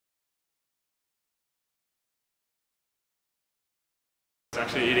I was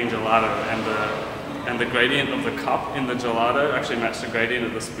actually eating gelato, and the gradient of the cup in the gelato actually matched the gradient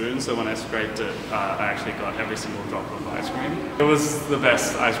of the spoon, so when I scraped it, I actually got every single drop of ice cream. It was the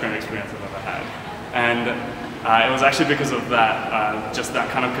best ice cream experience I've ever had. And it was actually because of that, just that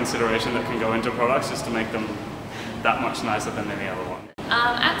kind of consideration that can go into products just to make them that much nicer than any other one.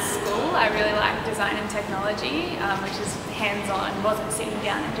 At school, I really liked design and technology, which is hands-on, wasn't sitting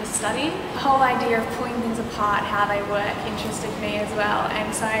down and just studying. The whole idea of pulling things apart, how they work, interested me as well.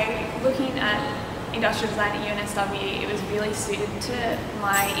 And so looking at industrial design at UNSW, it was really suited to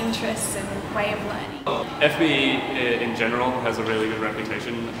my interests and way of learning. FBE in general has a really good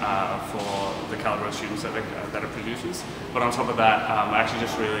reputation for the calibre of students that it produces, but on top of that, I actually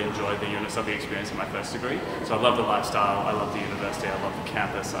just really enjoyed the UNSW experience in my first degree. So I love the lifestyle, I love the university, I love the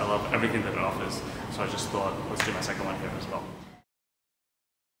campus, I love everything that it offers, so I just thought, let's do my second one here as well.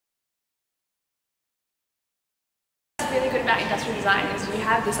 What's really good about industrial design is you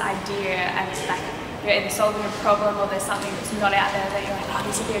have this idea and it's like you're either solving a problem or there's something that's not out there that you're like, oh,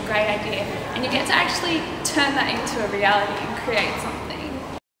 this would be a great idea. And you get to actually turn that into a reality and create something.